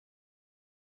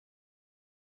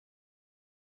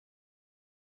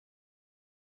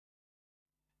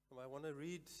I want to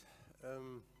read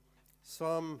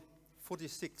Psalm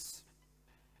 46.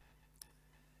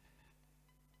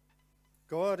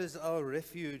 God is our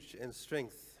refuge and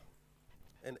strength,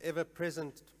 an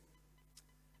ever-present,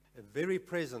 a very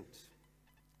present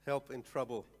help in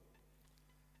trouble.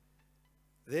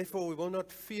 Therefore we will not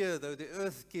fear, though the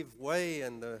earth give way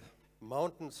and the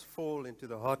mountains fall into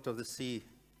the heart of the sea,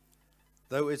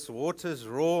 though its waters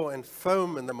roar and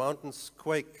foam and the mountains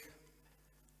quake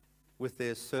with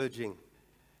their surging.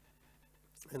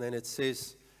 And then it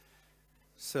says,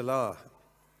 Selah.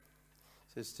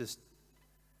 It says just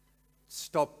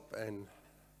stop and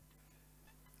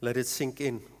let it sink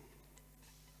in.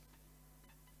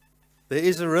 There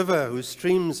is a river whose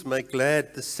streams make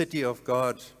glad the city of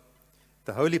God,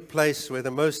 the holy place where the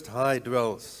Most High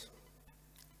dwells.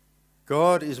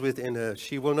 God is within her.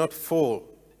 She will not fall.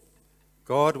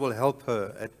 God will help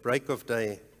her at break of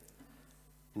day.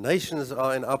 Nations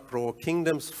are in uproar.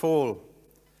 Kingdoms fall.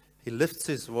 He lifts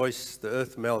his voice. The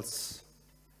earth melts.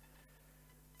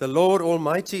 The Lord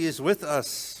Almighty is with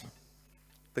us.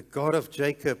 The God of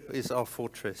Jacob is our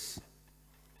fortress.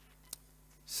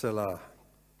 Selah.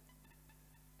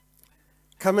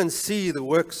 Come and see the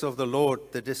works of the Lord,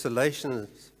 the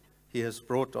desolations he has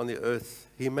brought on the earth.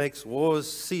 He makes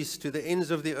wars cease to the ends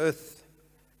of the earth.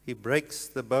 He breaks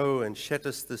the bow and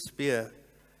shatters the spear.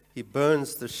 He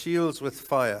burns the shields with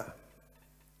fire.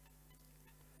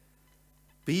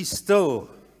 Be still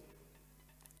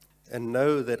and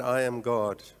know that I am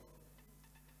God.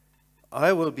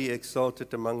 I will be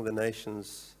exalted among the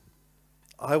nations.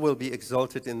 I will be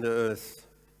exalted in the earth.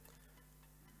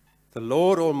 The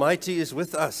Lord Almighty is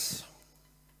with us.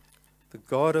 The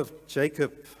God of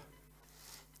Jacob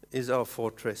is our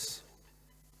fortress.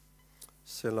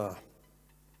 Selah.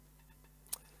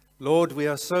 Lord, we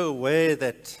are so aware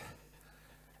that,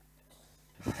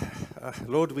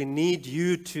 Lord, we need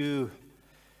you to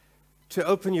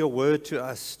open your word to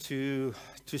us, to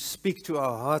speak to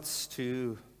our hearts,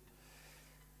 to,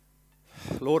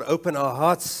 Lord, open our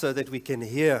hearts so that we can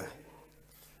hear.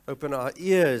 Open our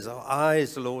ears, our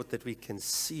eyes, Lord, that we can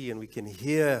see and we can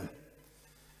hear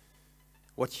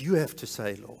what you have to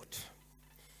say, Lord.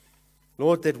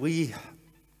 Lord, that we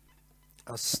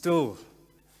are still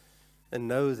and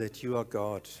know that you are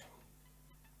God.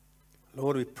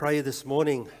 Lord, we pray this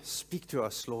morning, speak to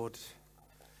us, Lord.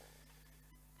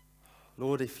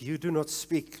 Lord, if you do not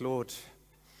speak, Lord,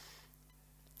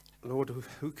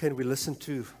 who can we listen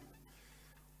to?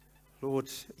 Lord,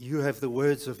 you have the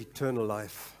words of eternal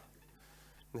life.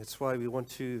 And that's why we want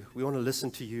to listen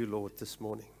to you, Lord, this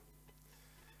morning.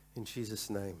 In Jesus'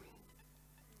 name.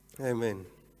 Amen.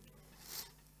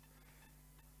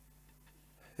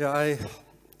 Yeah, I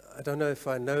don't know if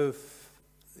I know,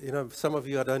 some of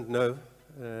you I don't know.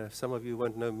 Some of you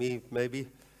won't know me, maybe.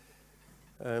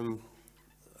 I'm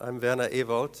Werner,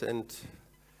 Ewald, and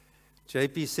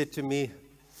JP said to me,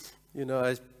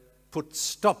 I put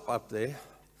stop up there,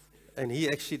 and he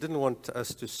actually didn't want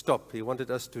us to stop. He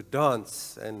wanted us to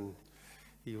dance, and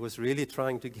he was really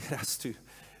trying to get us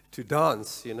to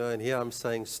dance, and here I'm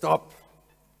saying stop.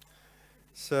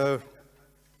 So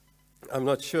I'm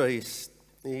not sure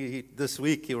this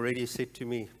week he already said to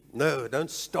me, no, don't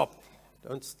stop.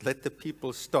 Don't let the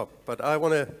people stop. But I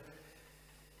want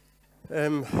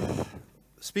to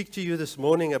speak to you this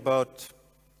morning about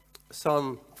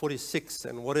Psalm 46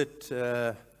 and what it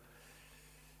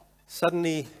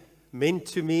suddenly meant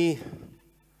to me.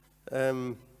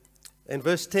 And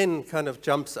verse 10 kind of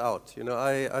jumps out.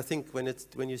 I think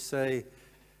when you say,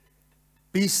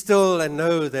 be still and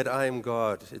know that I am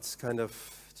God, it's kind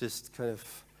of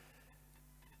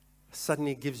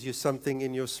suddenly gives you something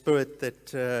in your spirit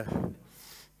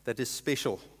that is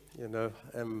special,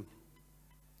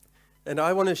 And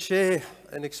I want to share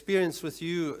an experience with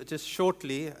you just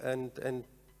shortly and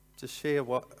to share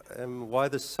why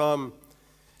the psalm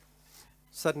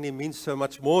suddenly means so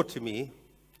much more to me.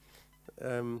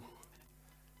 And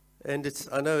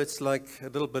I know it's like a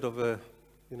little bit of a,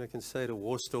 you can say it a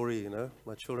war story,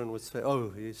 My children would say,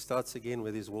 oh, he starts again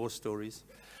with his war stories.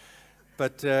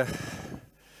 But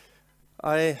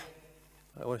I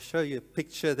want to show you a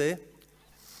picture there.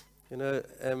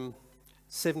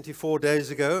 74 days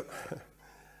ago,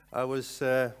 I was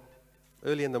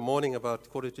early in the morning, about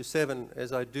 6:45,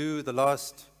 as I do the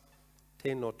last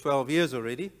 10 or 12 years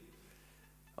already.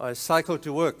 I cycle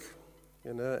to work,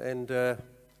 and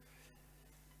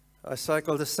I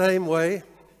cycle the same way,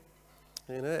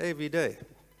 every day.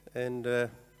 And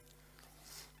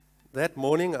that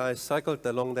morning, I cycled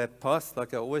along that path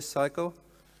like I always cycle.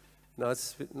 Now,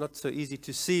 it's not so easy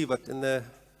to see, but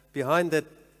behind that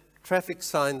traffic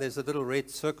sign, there's a little red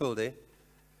circle there.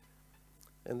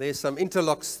 And there's some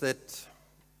interlocks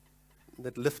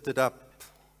that lifted up,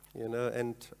 you know,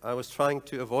 and I was trying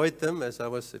to avoid them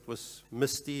it was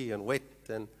misty and wet,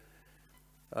 and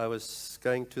I was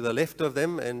going to the left of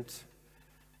them, and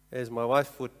as my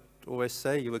wife would always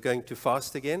say, you were going too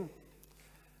fast again.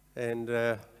 And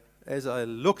as I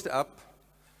looked up,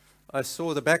 I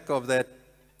saw the back of that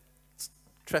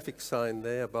traffic sign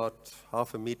there about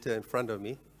half a meter in front of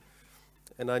me,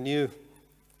 and I knew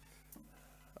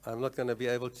I'm not going to be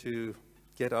able to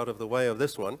get out of the way of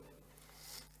this one.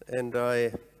 And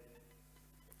I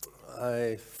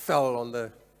fell on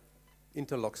the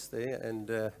interlocks there,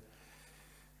 and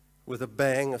with a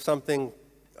bang or something,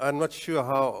 I'm not sure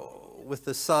how, with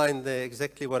the sign there,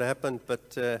 exactly what happened,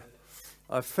 but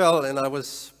I fell, and I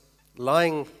was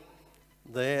lying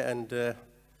there, and you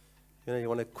know, you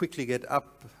want to quickly get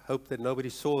up, hope that nobody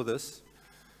saw this,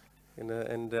 you know,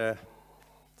 and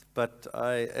but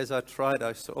as I tried,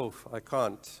 I saw, oh, I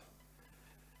can't.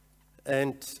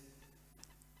 And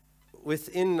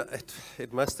within,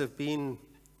 it must have been,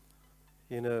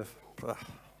 you know,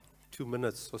 2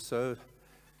 minutes or so,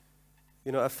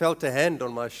 you know, I felt a hand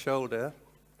on my shoulder,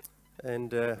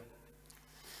 and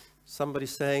somebody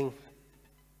saying,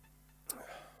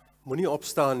 "Moenie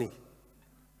opstaan nie."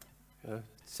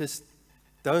 Just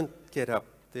don't get up.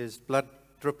 There's blood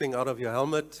dripping out of your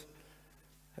helmet.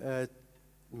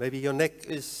 Maybe your neck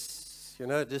is, you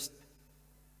know, just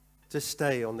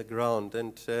stay on the ground.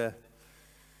 And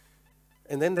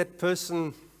then that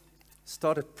person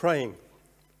started praying,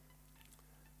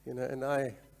 you know, and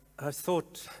I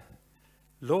thought,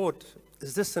 Lord,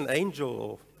 is this an angel,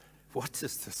 or what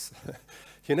is this?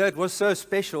 You know, it was so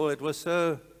special, it was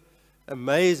so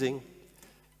amazing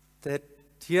that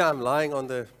here I'm lying on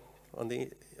the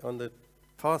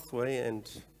pathway,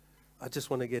 and I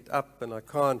just want to get up, and I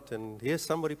can't, and here's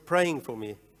somebody praying for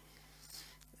me.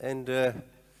 And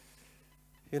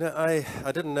you know,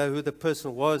 I didn't know who the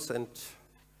person was, and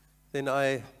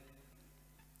then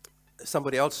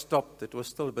somebody else stopped. It was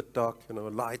still a bit dark, you know,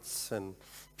 lights and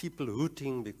people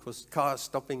hooting because cars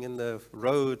stopping in the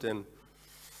road, and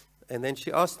then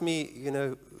she asked me, you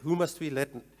know, who must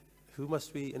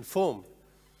we inform?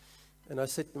 And I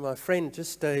said, my friend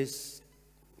just stays,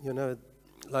 you know,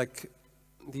 like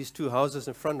these 2 houses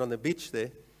in front on the beach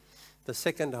there, the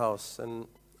second house. And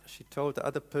she told the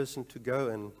other person to go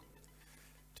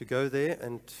there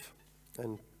and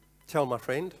tell my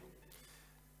friend.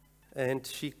 And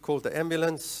she called the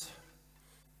ambulance,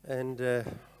 and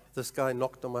this guy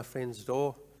knocked on my friend's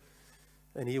door,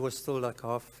 and he was still like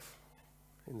half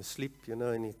in the sleep, you know,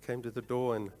 and he came to the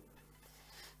door, and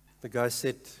the guy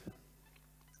said,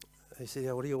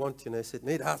 yeah, what do you want? You know, I said,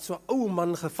 nee, daar het so 'n ou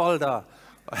man geval daar.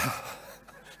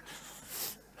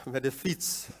 Met 'n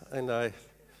fiets. And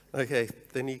okay,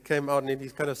 then he came out, and he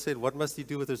kind of said, what must he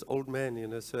do with this old man, you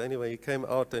know? So anyway, he came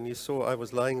out, and he saw I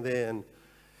was lying there, and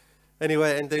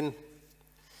anyway, and then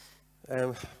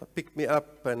picked me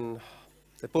up, and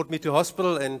they brought me to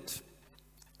hospital, and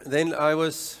then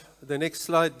the next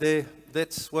slide there,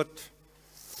 that's what,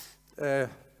 a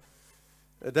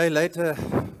day later,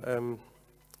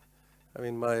 I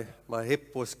mean, my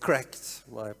hip was cracked,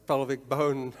 my pelvic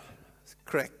bone is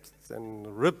cracked, and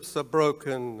ribs are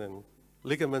broken, and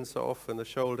ligaments are off in the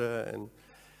shoulder, and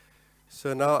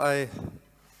so now I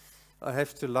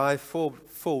have to lie 4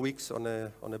 weeks on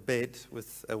a bed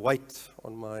with a weight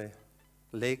on my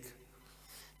leg,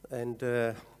 and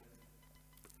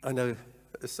I know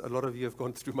a lot of you have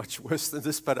gone through much worse than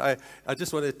this, but I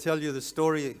just want to tell you the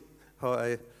story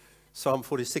how Psalm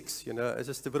 46, you know, it's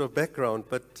just a bit of background,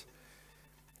 but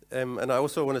and I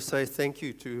also want to say thank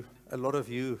you to a lot of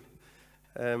you,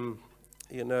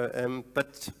 you know,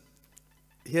 but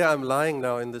here I'm lying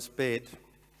now in this bed,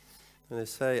 and they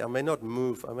say I may not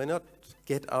move, I may not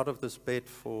get out of this bed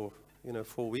for, you know,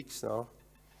 4 weeks now.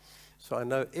 So I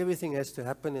know everything has to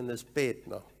happen in this bed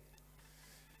now.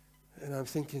 And I'm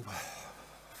thinking,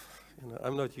 you know,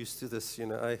 I'm not used to this, you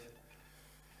know.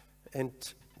 And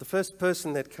the first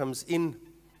person that comes in,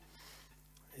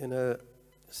 you know,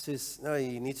 says, no,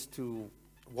 he needs to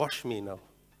wash me now.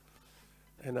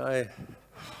 And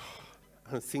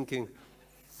I'm thinking,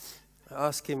 I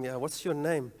ask him, yeah, what's your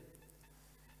name?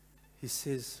 He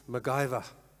says, MacGyver.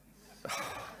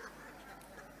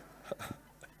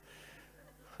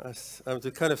 I'm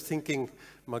kind of thinking,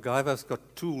 MacGyver's got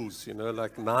tools, you know,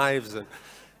 like knives, and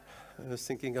I was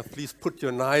thinking, oh, please put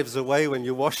your knives away when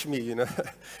you wash me, you know.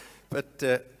 But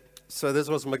so this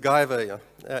was MacGyver, yeah.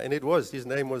 And his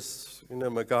name was, you know,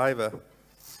 MacGyver,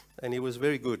 and he was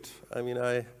very good. I mean,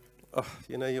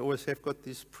 you know, you always have got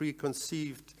these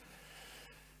preconceived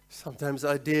sometimes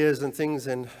ideas and things,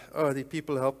 and the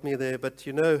people helped me there. But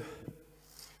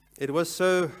it was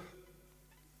so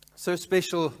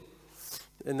special.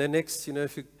 And the next,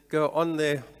 if you go on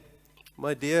there,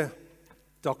 my dear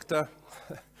doctor,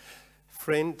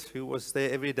 friend who was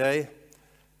there every day,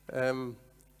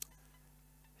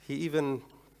 he even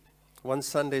one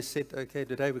Sunday said, okay,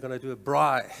 today we're going to do a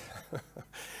braai.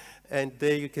 And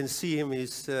there you can see him,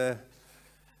 he's had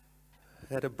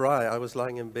a braai. I was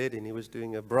lying in bed and he was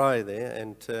doing a braai there,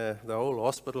 and the whole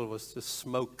hospital was just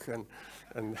smoke,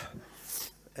 and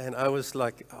I was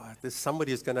like, there's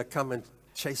somebody who's going to come and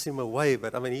chase him away,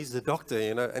 but I mean, he's the doctor,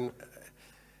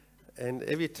 and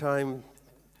every time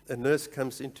a nurse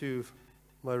comes into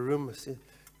my room, I say,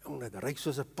 "Oh, that reeks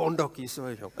soos 'n pondok hier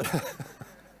so."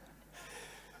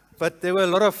 But there were a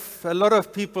lot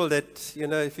of people that,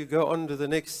 if you go on to the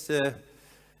next, a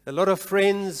lot of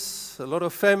friends, a lot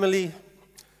of family.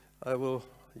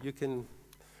 You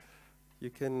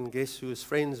can guess who's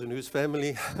friends and who's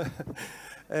family.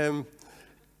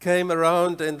 Came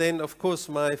around, and then, of course,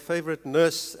 my favorite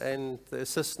nurse and the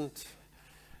assistant,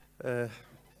 and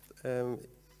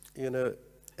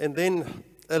then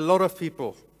a lot of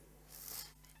people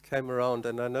came around,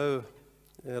 and I know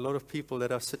a lot of people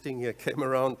that are sitting here came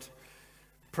around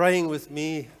praying with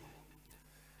me.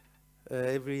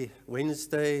 Every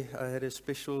Wednesday I had a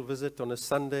special visit. On a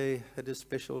Sunday I had a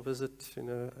special visit,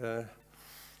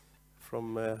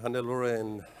 from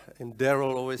Hannelore and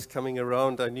Daryl always coming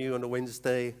around. I knew on a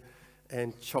Wednesday,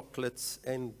 and chocolates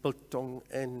and biltong,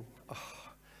 and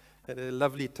had a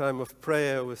lovely time of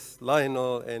prayer with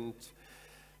Lionel, and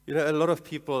a lot of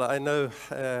people. I know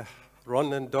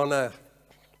Ron and Donna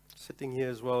sitting here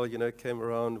as well, came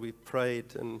around. We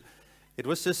prayed, and it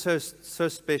was just so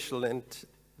special. And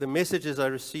the messages I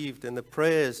received and the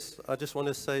prayers, I just want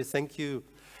to say thank you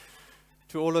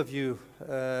to all of you.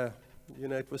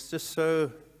 It was just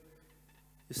so,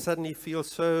 you suddenly feel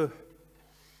so,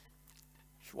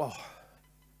 wow,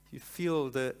 you feel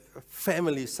the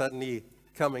family suddenly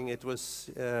coming. It was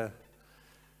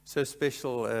so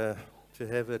special to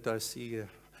have it. I see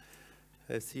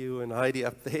you and Heidi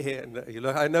up there, and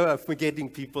I know I'm forgetting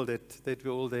people that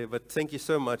were all there, but thank you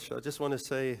so much. I just want to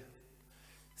say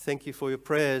thank you for your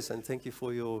prayers, and thank you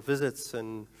for your visits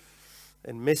and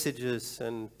messages,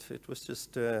 and it was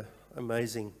just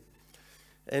amazing.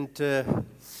 And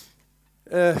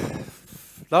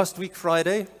last week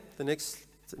Friday, the next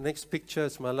picture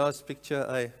is my last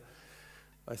picture.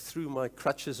 I threw my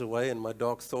crutches away, and my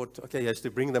dog thought, okay, he has to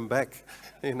bring them back,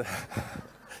 and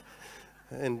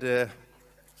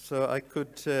so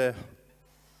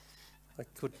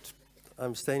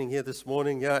I'm standing here this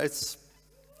morning. Yeah,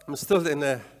 I'm still in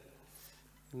a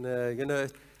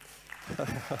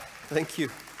thank you.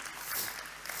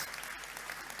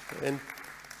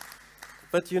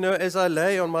 But as I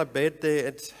lay on my bed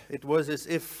there, it was as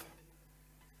if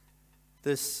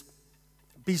this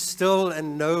 "be still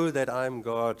and know that I am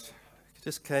God"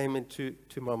 just came into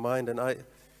my mind, and I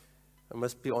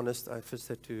must be honest, I first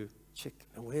had to check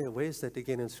where is that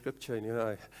again in Scripture, and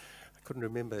I couldn't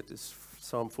remember. It is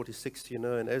Psalm 46,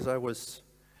 and as I was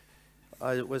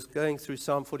going through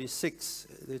Psalm 46,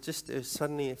 there just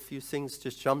suddenly a few things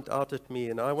just jumped out at me,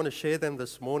 and I want to share them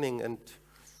this morning. And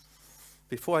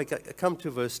before I come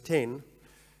to verse 10,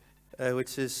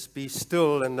 which is "be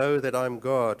still and know that I'm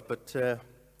God," but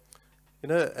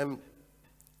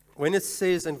when it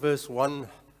says in verse 1,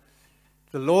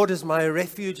 "The Lord is my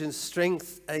refuge and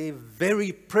strength, a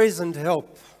very present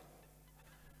help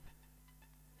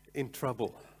in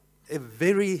trouble," a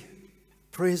very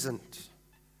present.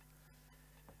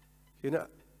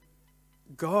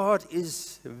 God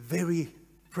is very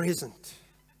present.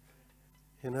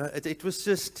 It was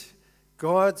just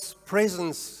God's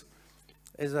presence,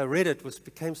 as I read it,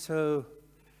 became so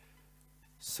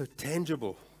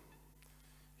tangible.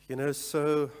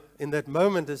 So in that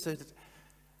moment, I said,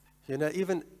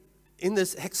 even in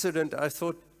this accident, I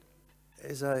thought,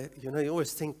 you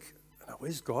always think,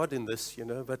 where's God in this,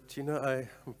 but, I'm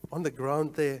on the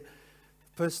ground there.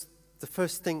 The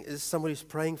first thing is somebody's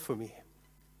praying for me,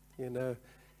 the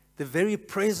very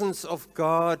presence of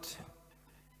God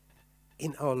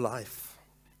in our life.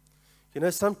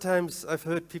 Sometimes I've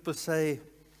heard people say,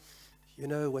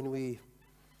 when we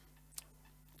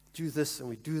do this and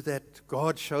we do that,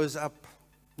 God shows up.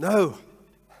 No,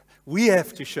 we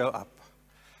have to show up.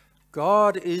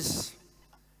 God is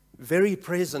very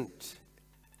present,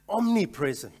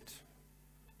 omnipresent.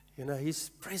 He's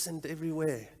present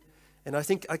everywhere. And I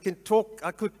think I could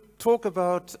talk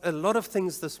about a lot of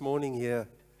things this morning here.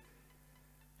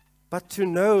 But to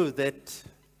know that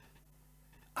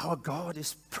our God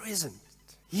is present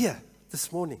here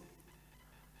this morning.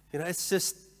 It's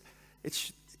just, it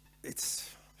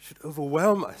should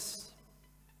overwhelm us.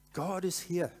 God is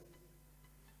here.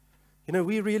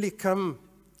 We really come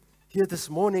here this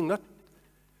morning not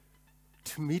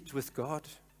to meet with God.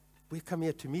 We come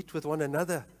here to meet with one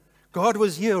another. God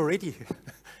was here already.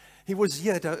 He was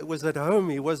here. He was at home.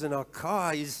 He was in our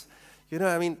car.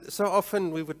 So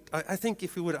often I think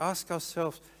if we would ask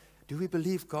ourselves, do we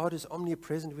believe God is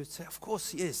omnipresent? We would say, of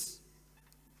course he is.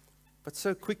 But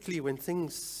so quickly when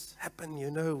things happen,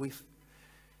 we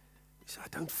say, I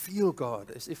don't feel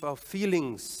God, as if our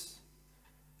feelings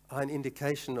are an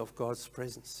indication of God's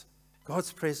presence.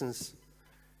 God's presence,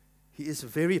 he is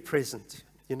very present.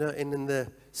 And in the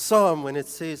Psalm, when it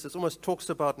says, it almost talks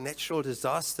about natural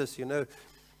disasters,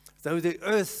 though the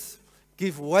earth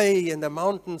give way and the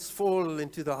mountains fall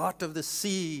into the heart of the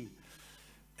sea,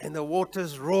 and the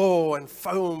waters roar and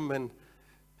foam, and it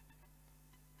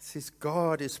says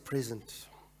God is present.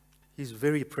 He's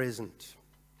very present.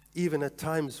 Even at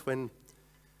times when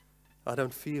I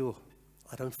don't feel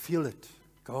it.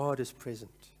 God is present,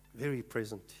 very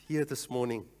present, here this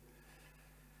morning.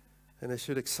 And it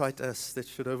should excite us, that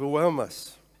should overwhelm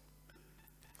us.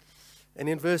 And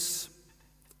in verse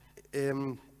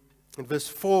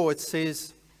 4 it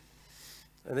says,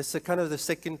 and it's kind of the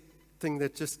second thing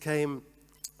that just came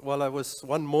while I was,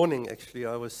 one morning actually,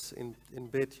 I was in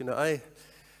bed.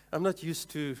 I'm not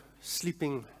used to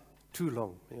sleeping too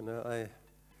long.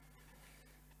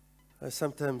 I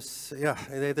sometimes,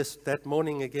 that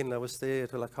morning again, I was there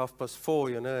till like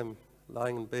 4:30, I'm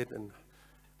lying in bed, and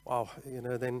wow,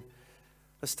 then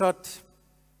I start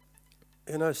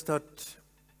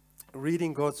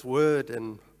reading God's word,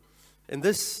 and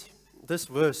this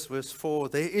verse 4,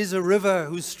 there is a river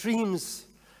whose streams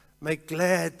make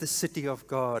glad the city of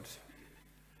God,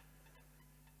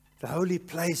 the holy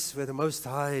place where the Most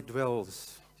High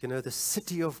dwells. The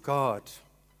city of God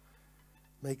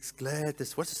makes glad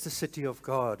this. What is the city of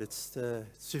God? It's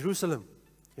Jerusalem,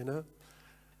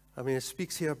 it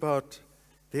speaks here about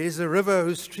there is a river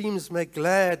whose streams make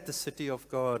glad the city of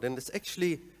God. And it's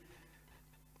actually,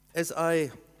 as I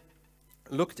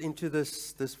looked into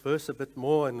this verse a bit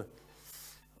more, and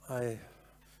I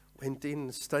went in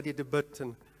and studied a bit,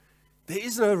 and there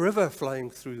is no river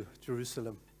flowing through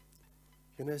Jerusalem.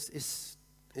 Is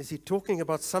he talking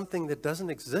about something that doesn't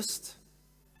exist?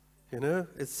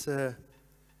 Is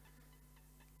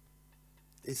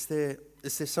there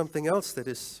something else that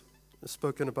is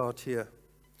spoken about here?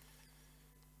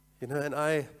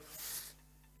 And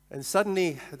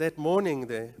suddenly that morning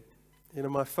there,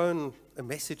 my phone, a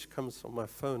message comes on my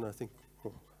phone. I think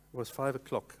it was 5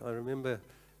 o'clock. I remember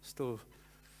still,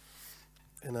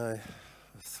 and I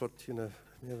thought, let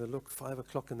me have a look. 5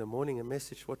 o'clock in the morning, a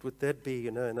message. What would that be?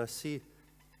 And I see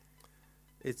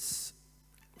it's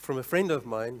from a friend of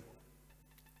mine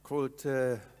called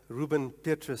Ruben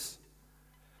Petrus.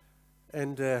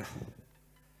 And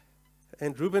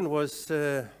Ruben was,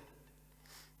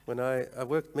 when I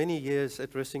worked many years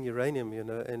at Dressing Uranium,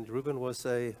 and Ruben was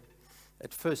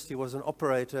at first he was an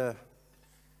operator,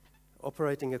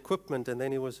 operating equipment, and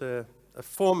then he was a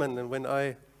foreman. And when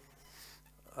I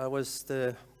was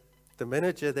the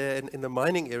manager there in the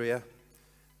mining area,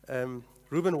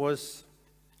 Ruben was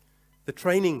the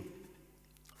training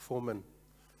foreman.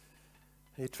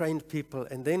 He trained people,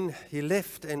 and then he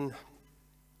left, and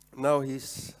now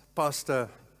he's Pastor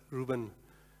Ruben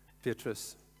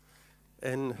Petrus.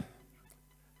 And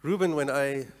Ruben, when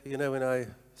I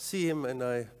see him and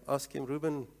I ask him,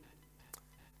 Ruben,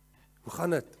 hoe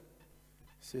gaan het?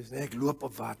 He says, nee, ek loop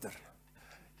op water.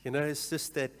 It's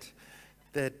just that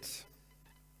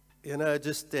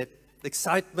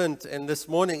excitement. And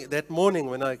that morning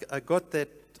when I got that,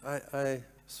 I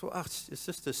saw, it's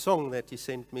just a song that he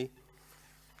sent me.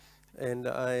 And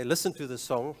I listened to the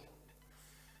song,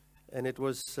 and it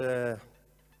was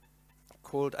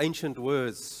called Ancient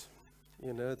Words.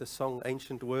 The song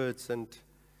Ancient Words. And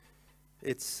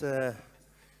it's, I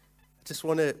just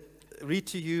want to read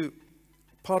to you,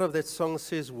 part of that song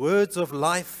says, words of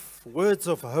life, words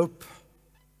of hope,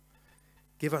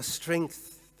 give us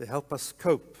strength to help us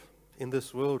cope in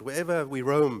this world, wherever we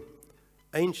roam.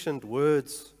 Ancient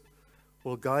words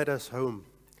will guide us home.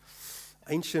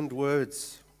 Ancient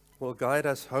words will guide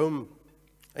us home.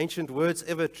 Ancient words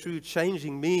ever true,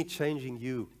 changing me, changing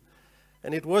you.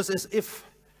 And it was as if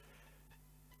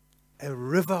a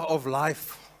river of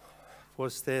life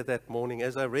was there that morning.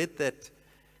 As I read that,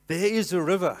 there is a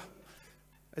river.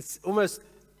 It's almost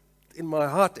in my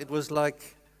heart, it was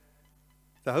like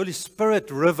the Holy Spirit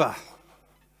river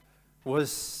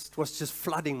was just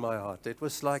flooding my heart. It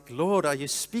was like, Lord, are you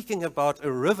speaking about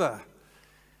a river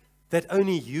that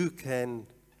only you can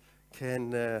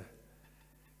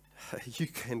you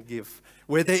can give.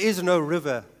 Where there is no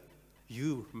river,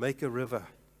 you make a river.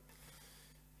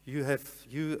 You,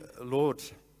 Lord,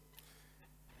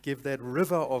 give that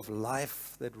river of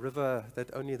life, that river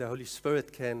that only the Holy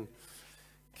Spirit can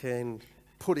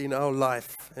put in our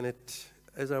life. And it,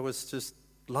 as I was just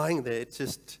lying there, it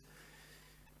just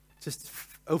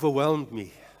overwhelmed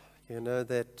me,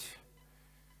 that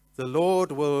the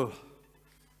Lord will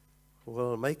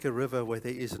make a river where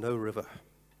there is no river.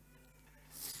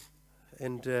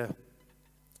 And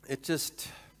it just,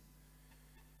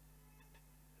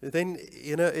 then,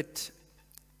 it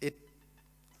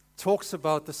talks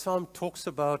about, the psalm talks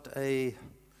about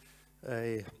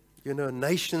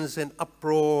nations in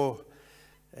uproar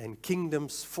and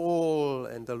kingdoms fall,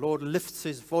 and the Lord lifts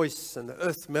his voice and the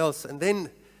earth melts. And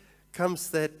then comes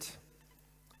that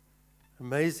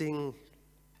amazing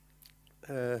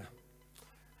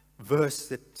verse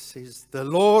that says, the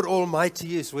Lord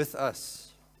Almighty is with us.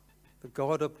 The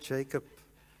God of Jacob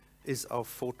is our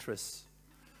fortress.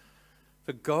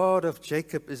 The God of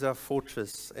Jacob is our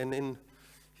fortress. And in,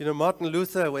 Martin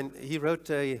Luther, when he wrote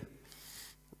a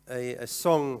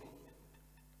song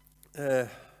in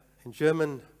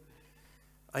German,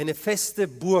 eine feste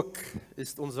Burg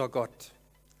ist unser Gott.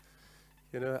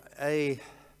 Eine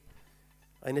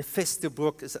feste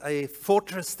Burg is a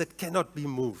fortress that cannot be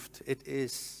moved.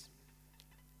 It's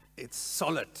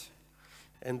solid.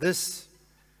 And this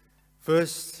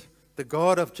verse, the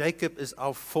God of Jacob is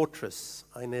our fortress,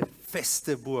 eine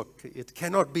feste Burg. It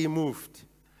cannot be moved.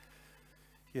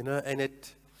 And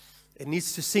it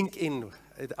needs to sink in.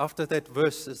 After that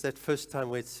verse is that first time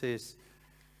where it says,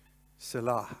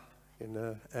 Selah.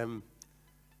 Let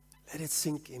it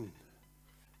sink in.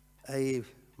 A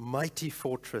mighty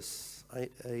fortress.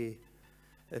 A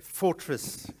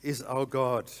fortress is our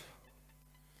God.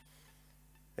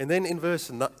 And then in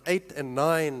verse 8 and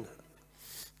 9,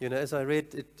 as I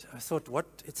read it, I thought, what?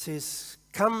 It says,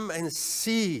 come and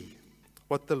see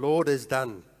what the Lord has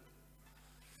done.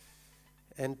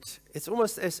 And it's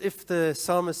almost as if the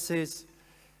psalmist says,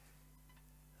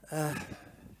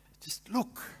 just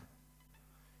look,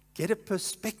 get a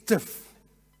perspective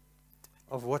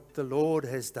of what the Lord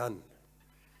has done.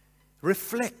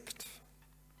 Reflect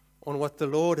on what the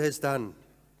Lord has done.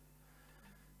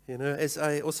 As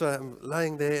I also am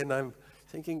lying there and I'm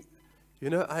thinking,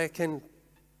 I can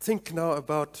think now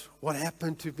about what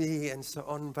happened to me and so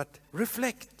on, but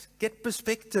reflect, get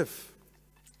perspective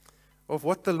of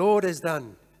what the Lord has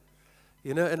done.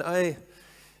 And if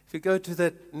you go to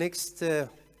that next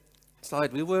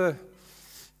slide, we were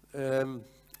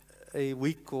a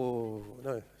week or,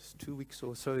 no, 2 weeks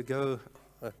or so ago,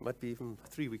 it might be even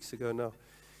 3 weeks ago now,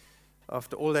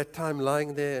 after all that time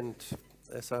lying there, and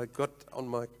as I got on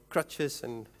my crutches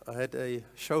and I had a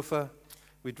chauffeur,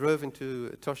 we drove into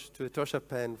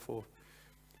Toshapan for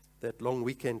that long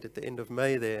weekend at the end of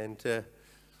May there. And,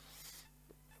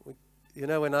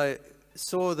 when I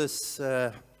saw this,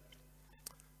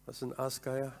 was an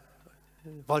Askaya,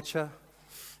 vulture,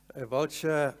 a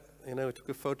vulture, we took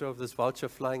a photo of this vulture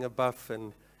flying above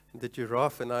and the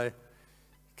giraffe, and I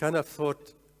kind of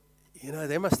thought,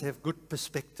 they must have good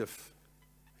perspective.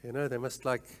 They must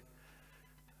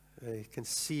they can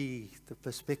see the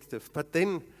perspective. But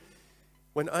then,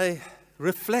 when I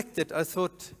reflected, I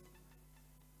thought,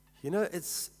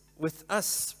 it's with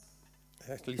us,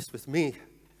 at least with me,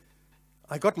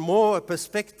 I got more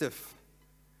perspective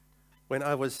when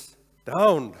I was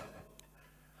down,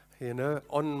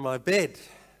 on my bed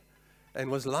and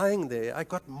was lying there. I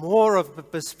got more of a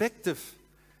perspective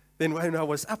than when I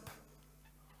was up.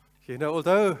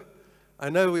 Although I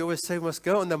know we always say we must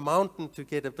go on the mountain to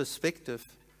get a perspective.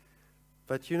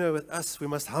 But with us, we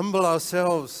must humble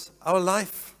ourselves. Our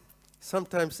life,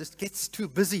 sometimes it gets too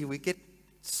busy. We get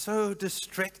so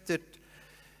distracted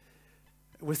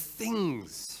with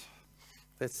things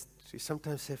that we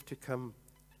sometimes have to come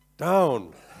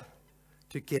down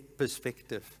to get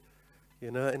perspective.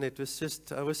 And it was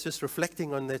just, I was just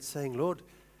reflecting on that, saying, Lord,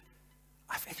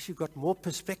 I've actually got more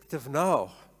perspective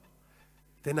now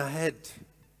than I had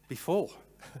before.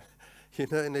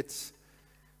 And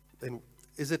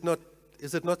is it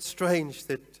not strange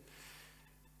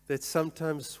that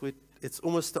sometimes it's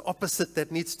almost the opposite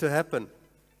that needs to happen,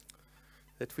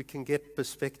 that we can get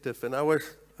perspective? And I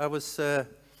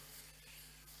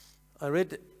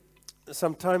read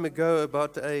some time ago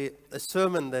about a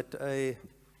sermon that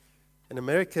an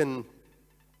American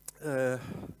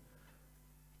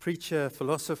preacher,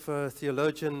 philosopher,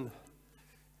 theologian,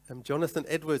 Jonathan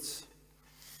Edwards,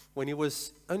 when he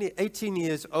was only 18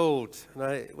 years old,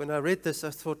 and when I read this, I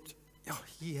thought,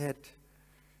 he had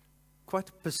quite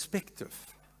a perspective.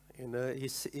 You know, he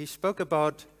spoke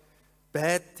about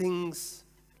bad things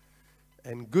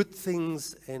and good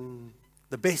things and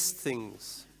the best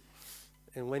things.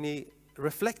 And when he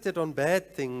reflected on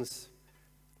bad things,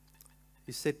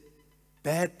 he said,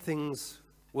 bad things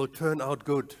will turn out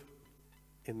good.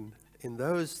 In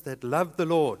those that love the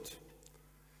Lord,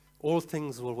 all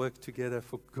things will work together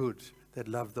for good that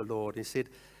love the Lord. He said,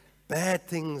 bad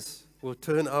things will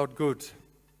turn out good.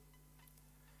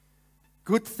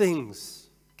 Good things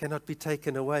cannot be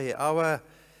taken away. Our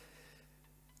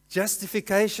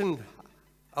justification,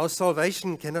 our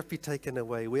salvation cannot be taken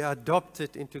away. We are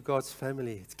adopted into God's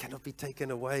family. It cannot be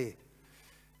taken away.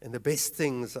 And the best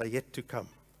things are yet to come.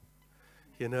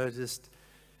 You know, just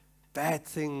bad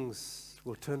things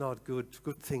will turn out good.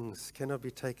 Good things cannot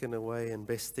be taken away, and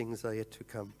best things are yet to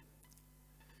come.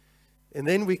 And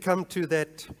then we come to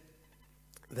that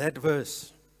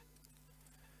verse.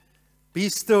 Be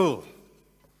still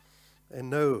and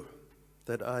know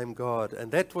that I am God.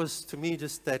 And that was to me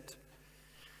just that,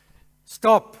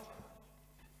 stop.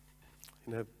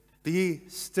 You know, be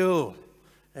still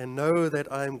and know that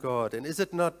I am God. And is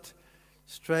it not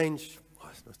strange? Well,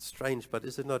 it's not strange, but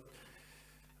is it not,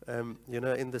 you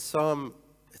know, in the psalm,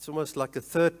 it's almost like a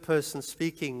third person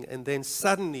speaking, and then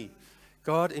suddenly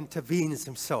God intervenes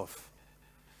himself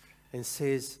and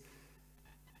says,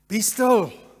 be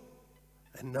still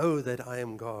and know that I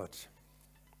am God.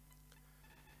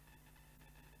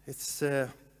 It's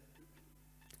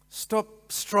stop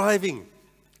striving,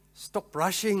 stop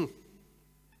rushing,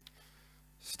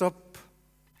 stop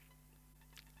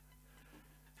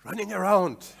running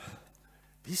around.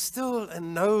 Be still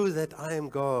and know that I am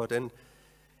God. And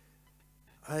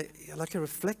I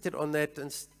reflected on that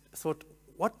and thought,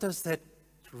 what does that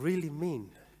really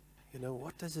mean? You know,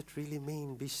 what does it really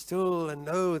mean? Be still and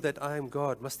know that I am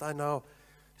God. Must I now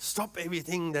stop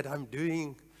everything that I'm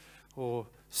doing, or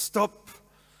stop?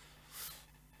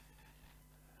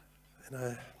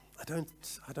 And I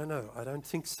don't know. I don't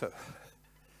think so.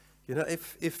 You know,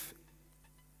 if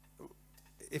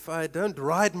I don't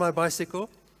ride my bicycle,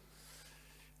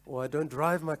 or I don't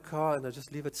drive my car and I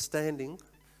just leave it standing,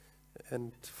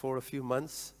 and for a few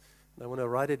months, and I want to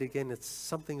ride it again,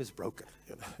 something is broken.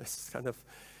 You know, it's kind of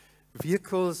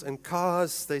vehicles and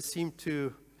cars, they seem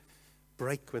to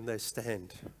break when they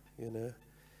stand. You know,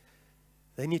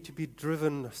 they need to be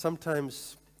driven.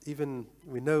 Sometimes even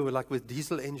we know, like with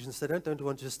diesel engines, they don't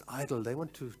want to just idle. They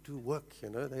want to do work.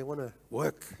 You know, they want to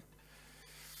work.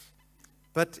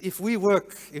 But if we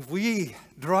work, if we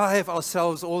drive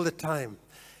ourselves all the time,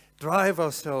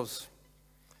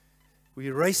 we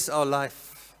race our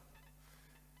life,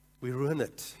 we ruin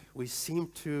it. We seem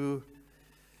to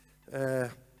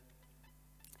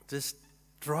just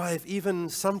drive, even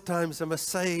sometimes, I must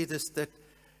say, that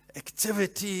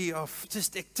activity of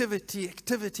just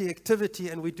activity,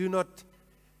 and we do not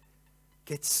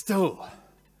get still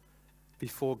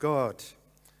before God.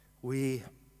 We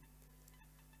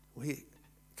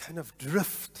kind of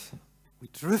drift. We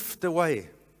drift away.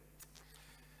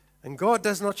 And God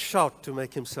does not shout to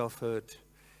make himself heard.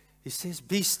 He says,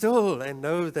 be still and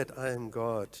know that I am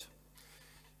God.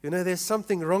 You know, there's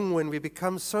something wrong when we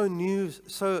become so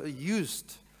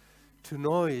used to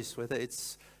noise, whether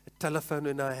it's a telephone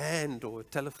in our hand or a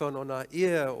telephone on our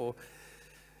ear or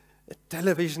a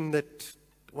television that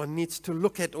one needs to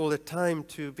look at all the time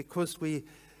because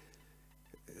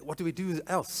what do we do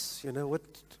else? You know,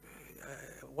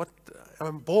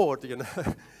 I'm bored, you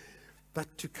know.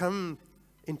 But to come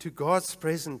into God's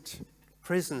presence,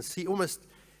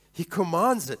 he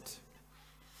commands it.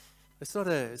 It's not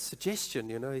a suggestion,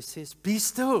 you know. He says, be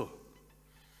still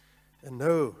and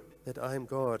know that I am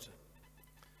God.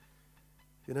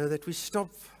 You know, that we stop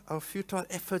our futile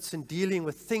efforts in dealing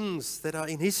with things that are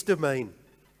in his domain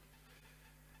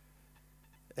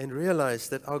and realize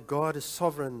that our God is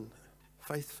sovereign,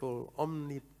 faithful,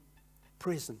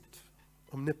 omnipresent,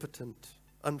 omnipotent,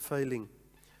 unfailing.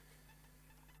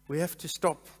 We have to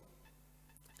stop.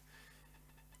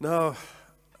 Now,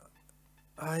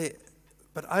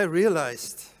 but I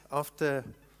realized after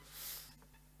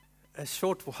a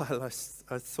short while,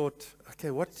 I thought,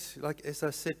 okay, like as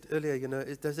I said earlier, you know,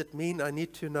 does it mean I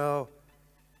need to now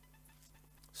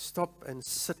stop and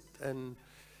sit and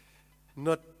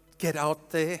not get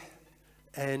out there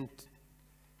and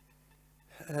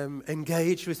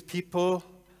engage with people,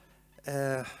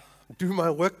 do my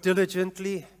work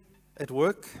diligently at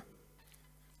work?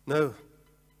 No,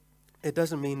 it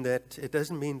doesn't mean that. It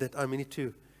doesn't mean that I need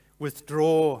to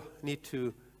withdraw, need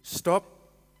to stop.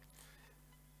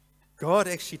 God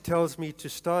actually tells me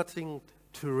starting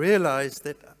to realize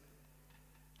that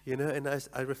And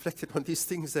I reflected on these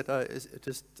things that I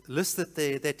just listed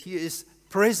there, that He is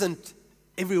present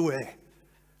everywhere,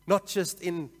 not just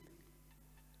in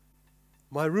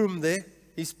my room there.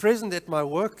 He's present at my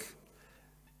work.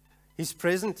 He's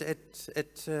present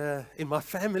in my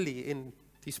family.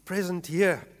 He's present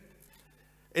here.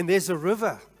 And there's a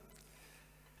river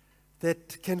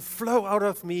that can flow out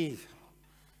of me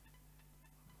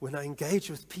when I engage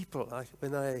with people,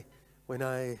 when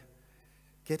I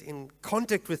get in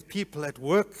contact with people at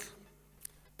work,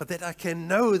 but that I can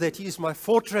know that He is my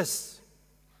fortress.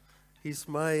 He's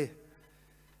my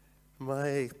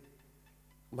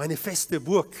manifeste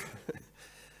book.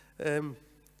 And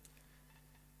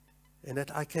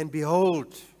that I can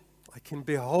behold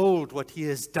what He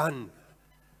has done.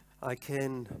 I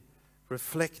can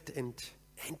reflect and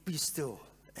be still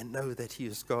and know that He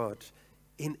is God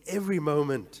in every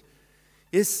moment.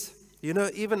 Yes,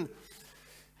 even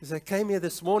as I came here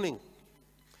this morning,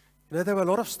 there were a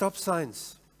lot of stop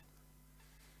signs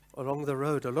along the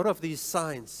road. A lot of these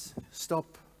signs,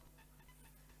 stop.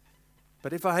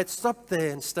 But if I had stopped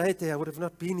there and stayed there, I would have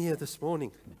not been here this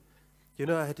morning.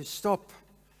 I had to stop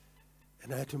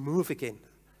and I had to move again.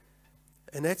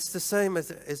 And that's the same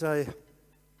as I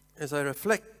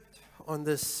reflect on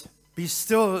this, be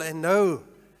still and know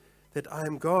that I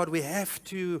am God. We have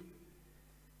to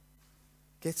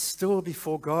get still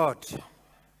before God.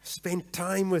 Spend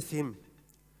time with Him.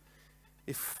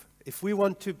 If we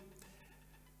want to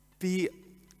be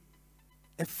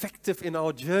effective in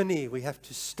our journey, we have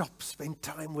to stop, spend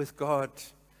time with God,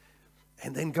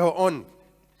 and then go on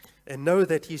and know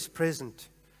that He's present.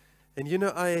 And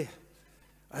I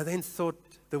then thought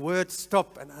the word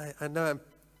stop, and I know I'm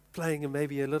playing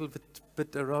maybe a little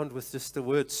bit around with just the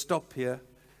word stop here.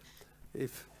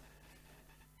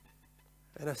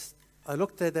 I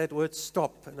looked at that word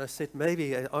stop, and I said,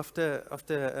 maybe after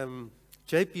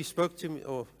JP spoke to me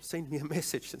or sent me a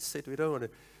message and said, we don't want to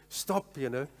stop,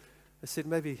 I said,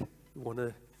 maybe we want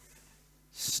to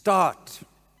start.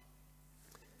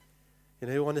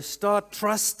 You want to start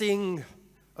trusting,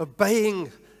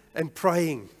 obeying, and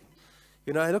praying.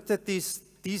 I looked at these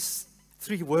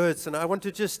three words, and I want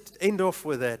to just end off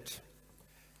with that.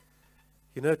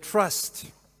 Trust.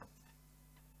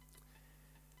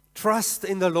 Trust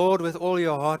in the Lord with all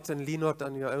your heart and lean not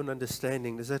on your own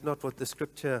understanding. Is that not what the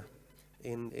scripture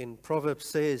in Proverbs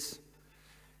says?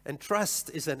 And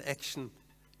trust is an action.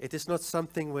 It is not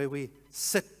something where we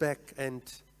sit back and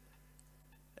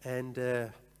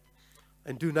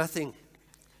do nothing.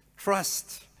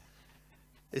 Trust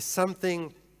is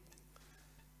something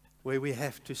where we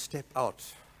have to step out.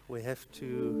 We have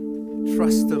to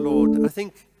trust the Lord. I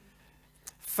think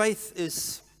faith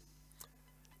is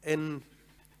an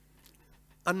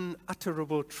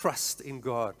unutterable trust in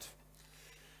God.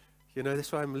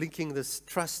 That's why I'm linking this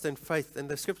trust and faith. And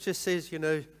the scripture says,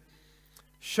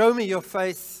 show me your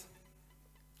faith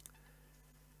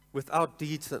without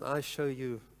deeds, and I show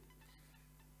you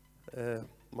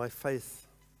my faith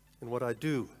in what I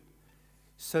do.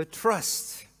 So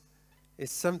trust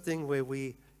is something where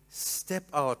we step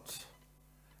out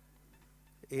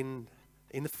in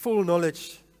full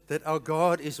knowledge that our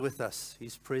God is with us.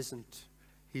 He's present.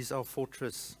 He's our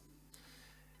fortress.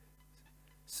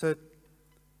 So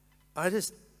I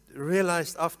just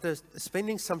realized after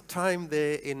spending some time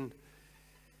there in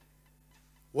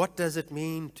what does it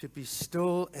mean to be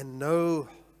still and know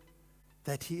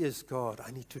that He is God.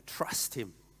 I need to trust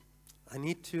Him. I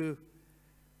need to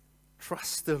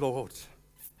trust the Lord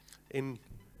in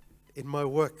my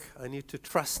work. I need to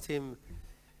trust Him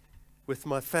with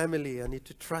my family. I need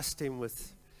to trust Him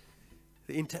with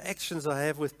the interactions I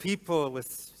have with people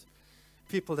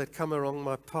that come along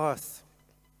my path.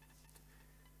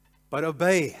 But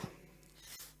obey.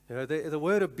 The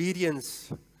word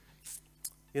obedience,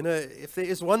 if there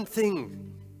is one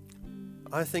thing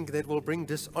I think that will bring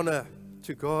dishonor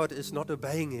to God is not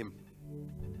obeying Him.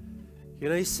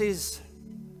 He says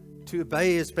to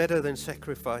obey is better than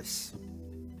sacrifice.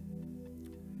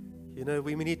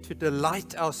 We need to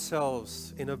delight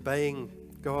ourselves in obeying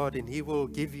God, and He will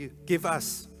give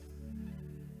us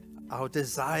our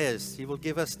desires. He will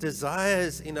give us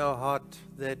desires in our heart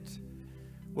that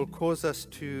will cause us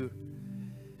to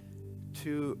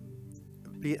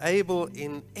be able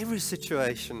in every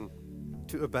situation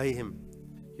to obey Him.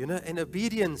 And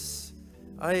obedience.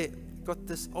 I got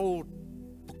this old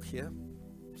book here.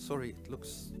 Sorry,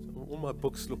 all my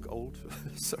books look old.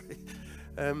 Sorry.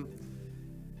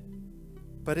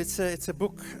 But it's a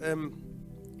book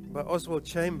by Oswald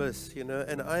Chambers,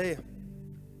 and I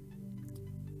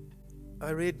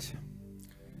read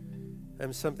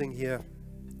something here.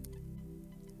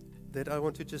 that I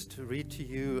want to just read to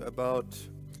you about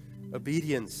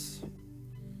obedience.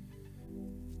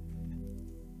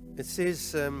 It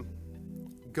says,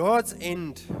 God's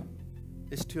end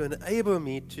is to enable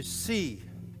me to see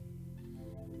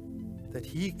that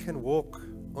He can walk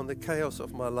on the chaos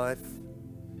of my life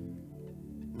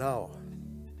now.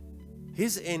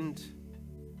 His end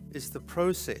is the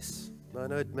process. I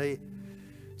know it may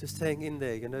just hang in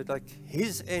there, like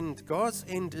His end, God's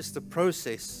end is the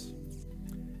process.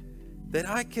 That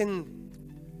I can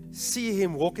see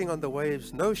Him walking on the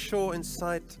waves, no shore in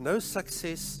sight, no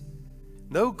success,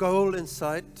 no goal in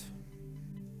sight,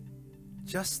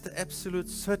 just the absolute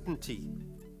certainty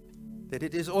that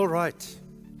it is all right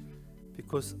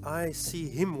because I see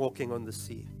Him walking on the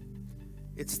sea.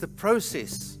 It's the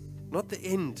process, not the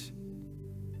end,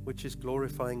 which is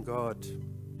glorifying God.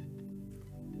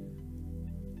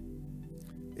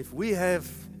 If we have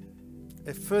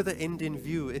a further end in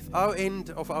view, if our end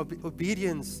of our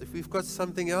obedience, if we've got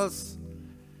something else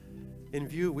in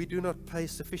view, we do not pay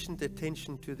sufficient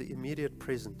attention to the immediate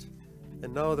present.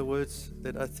 And now the words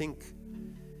that I think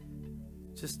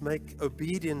just make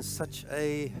obedience such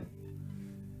a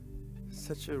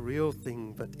real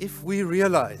thing. But if we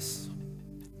realize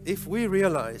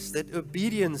that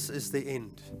obedience is the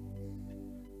end,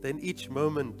 then each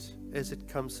moment as it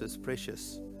comes is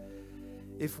precious.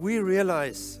 If we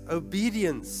realize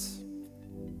obedience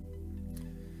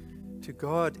to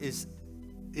God is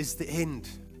the end,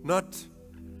 not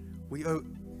we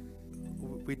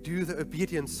do the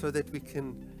obedience so that we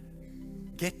can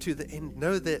get to the end.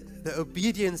 No, the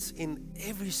obedience in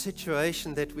every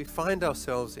situation that we find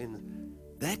ourselves in,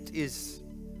 that is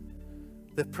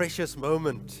the precious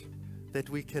moment that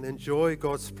we can enjoy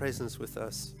God's presence with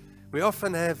us. We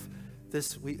often have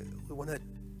this, we want to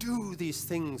do these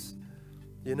things,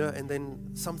 and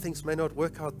then some things may not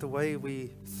work out the way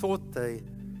we thought they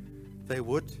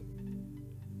would.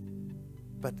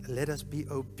 But let us be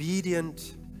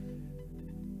obedient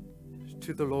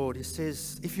to the Lord. He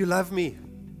says, if you love me,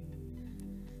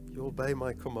 you obey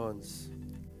my commands.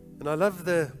 And I love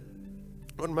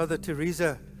what Mother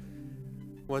Teresa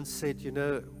once said,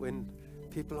 when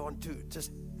people want to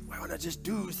just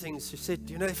do things, she said,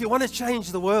 if you want to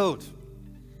change the world,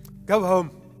 go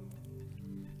home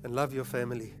and love your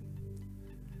family.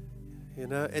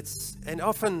 And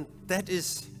often that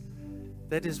is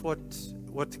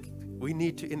what we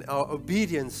need to, in our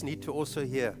obedience, need to also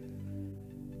hear.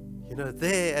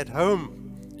 There at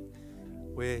home,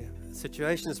 where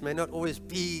situations may not always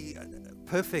be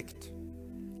perfect,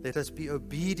 let us be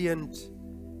obedient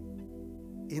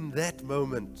in that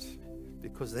moment,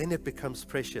 because then it becomes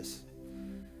precious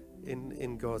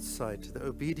in God's sight. The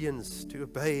obedience to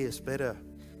obey is better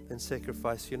than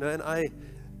sacrifice, and I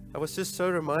was just so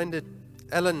reminded,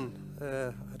 Alan,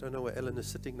 I don't know where Alan is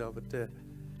sitting now, but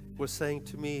was saying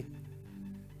to me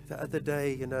the other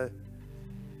day,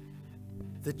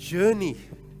 the journey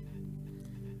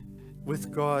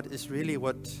with God is really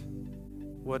what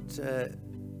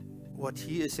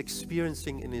he is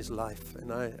experiencing in his life.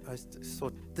 And I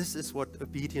thought, this is what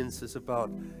obedience is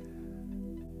about.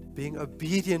 Being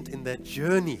obedient in that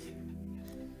journey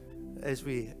as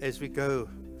we go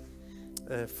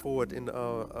forward in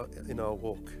our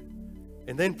walk.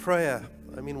 And then prayer.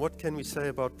 What can we say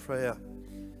about prayer?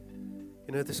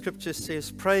 The scripture says,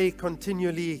 pray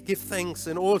continually, give thanks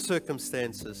in all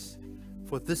circumstances,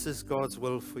 for this is God's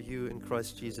will for you in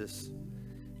Christ Jesus.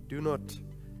 Do not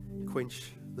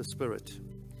quench the Spirit.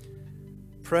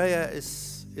 Prayer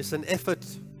is an effort.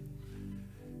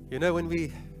 When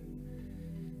we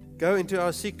go into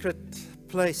our secret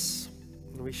place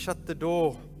and we shut the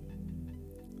door,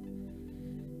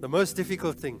 the most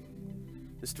difficult thing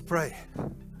is to pray.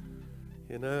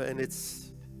 And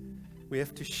we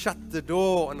have to shut the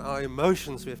door on our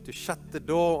emotions. We have to shut the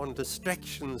door on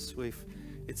distractions.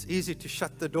 It's easy to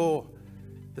shut the door,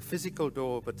 the physical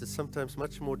door, but it's sometimes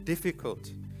much more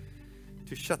difficult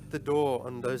to shut the door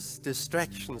on those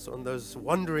distractions, on those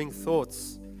wandering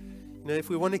thoughts. If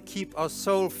we want to keep our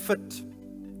soul fit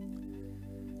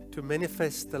to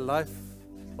manifest the life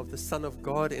of the Son of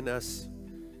God in us,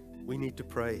 we need to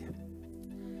pray.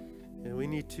 And we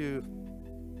need to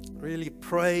really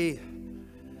pray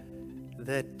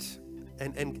that,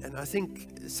 and I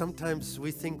think sometimes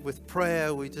we think with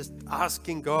prayer we're just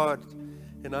asking God,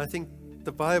 and I think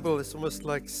the Bible is almost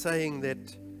like saying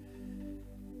that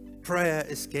prayer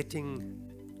is getting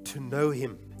to know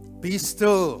Him. Be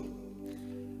still,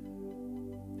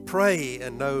 pray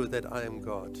and know that I am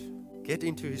God. Get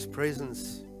into His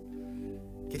presence,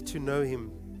 get to know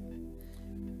Him.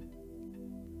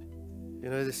 You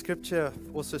know, the scripture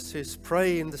also says,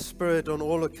 pray in the Spirit on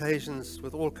all occasions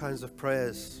with all kinds of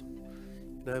prayers.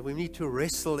 You know, we need to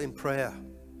wrestle in prayer.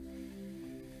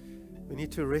 We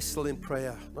need to wrestle in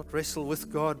prayer, not wrestle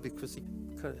with God because He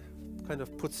kind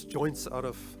of puts joints out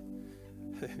of,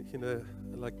 you know,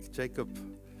 like Jacob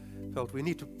felt. We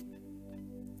need to,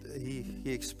 he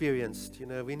experienced, you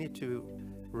know, we need to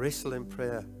wrestle in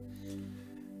prayer.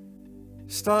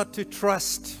 Start to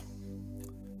trust.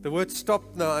 The word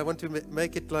stop now, I want to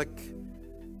make it like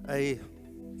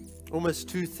almost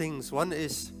two things. One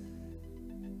is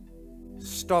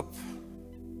stop,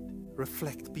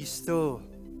 reflect, be still,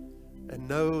 and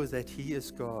know that He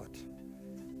is God.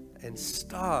 And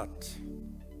start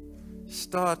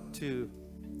to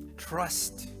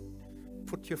trust.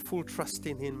 Put your full trust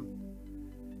in Him.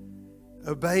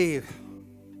 Obey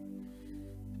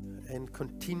and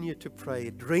continue to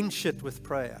pray. Drench it with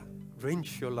prayer.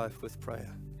 Drench your life with prayer.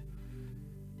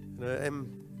 You know,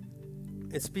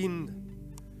 it's been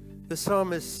the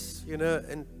psalmist, you know,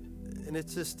 and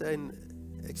it's just an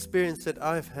experience that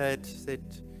I've had, that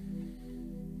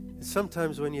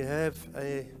sometimes when you have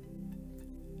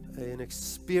an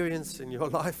experience in your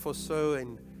life or so,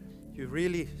 and you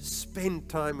really spend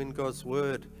time in God's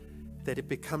Word, that it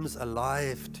becomes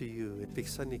alive to you. It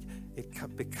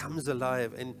becomes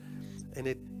alive, and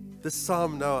this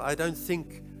psalm now, I don't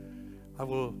think I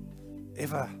will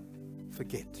ever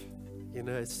forget. You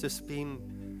know, it's just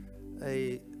been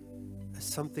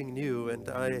something new, and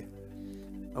I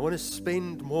want to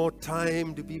spend more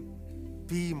time to be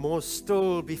more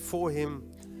still before Him.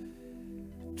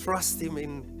 Trust Him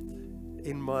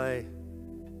in my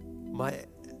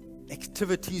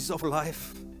activities of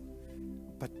life,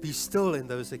 but be still in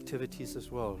those activities as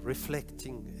well,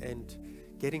 reflecting and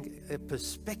getting a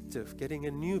perspective, getting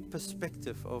a new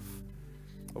perspective of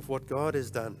what God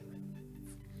has done.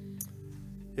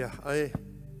 Yeah, I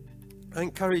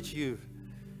encourage you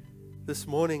this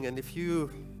morning, and if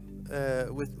you,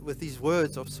 with these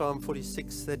words of Psalm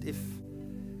 46, that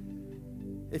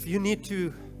if you need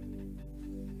to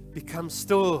become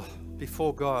still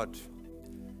before God,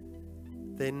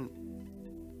 then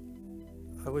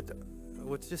I would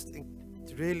just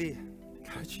really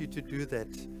encourage you to do that,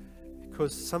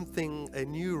 because a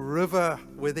new river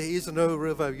where there is no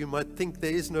river, you might think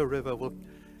there is no river, will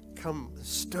come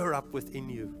stir up within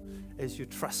you as you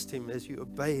trust Him, as you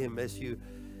obey Him, as you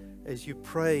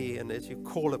pray and as you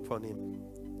call upon Him.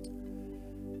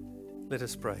 Let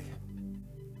us pray.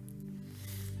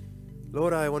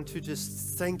 Lord, I want to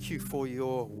just thank You for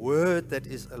Your Word that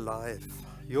is alive.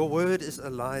 Your Word is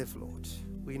alive, Lord.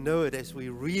 We know it as we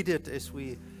read it, as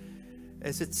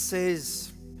it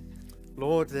says,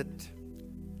 Lord, that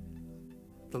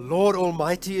the Lord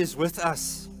Almighty is with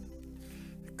us.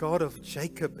 The God of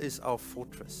Jacob is our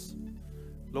fortress.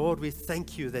 Lord, we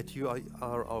thank You that You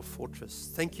are our fortress.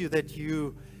 Thank You that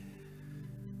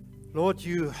Lord,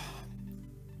 You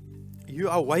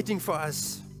are waiting for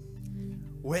us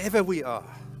wherever we are.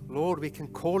 Lord, we can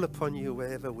call upon You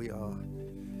wherever we are.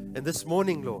 And this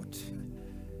morning, Lord,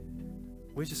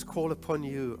 we just call upon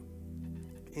You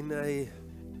in a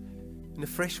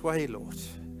fresh way, Lord.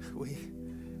 We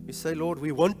say, Lord,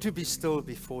 we want to be still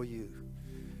before You.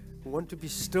 We want to be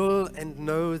still and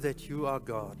know that You are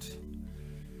God.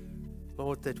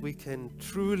 Lord, that we can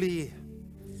truly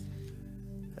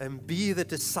be the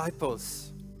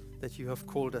disciples that You have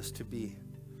called us to be.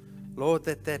 Lord,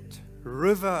 that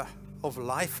river of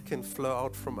life can flow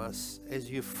out from us as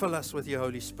You fill us with Your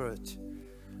Holy Spirit.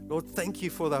 Lord, thank You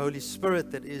for the Holy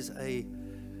Spirit that is a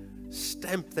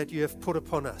stamp that You have put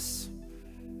upon us,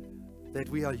 that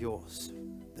we are Yours,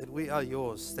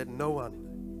 that no one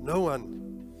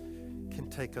can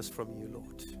take us from You,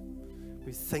 Lord.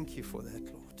 We thank You for that,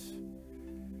 Lord.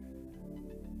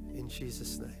 In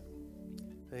Jesus' name,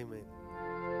 amen.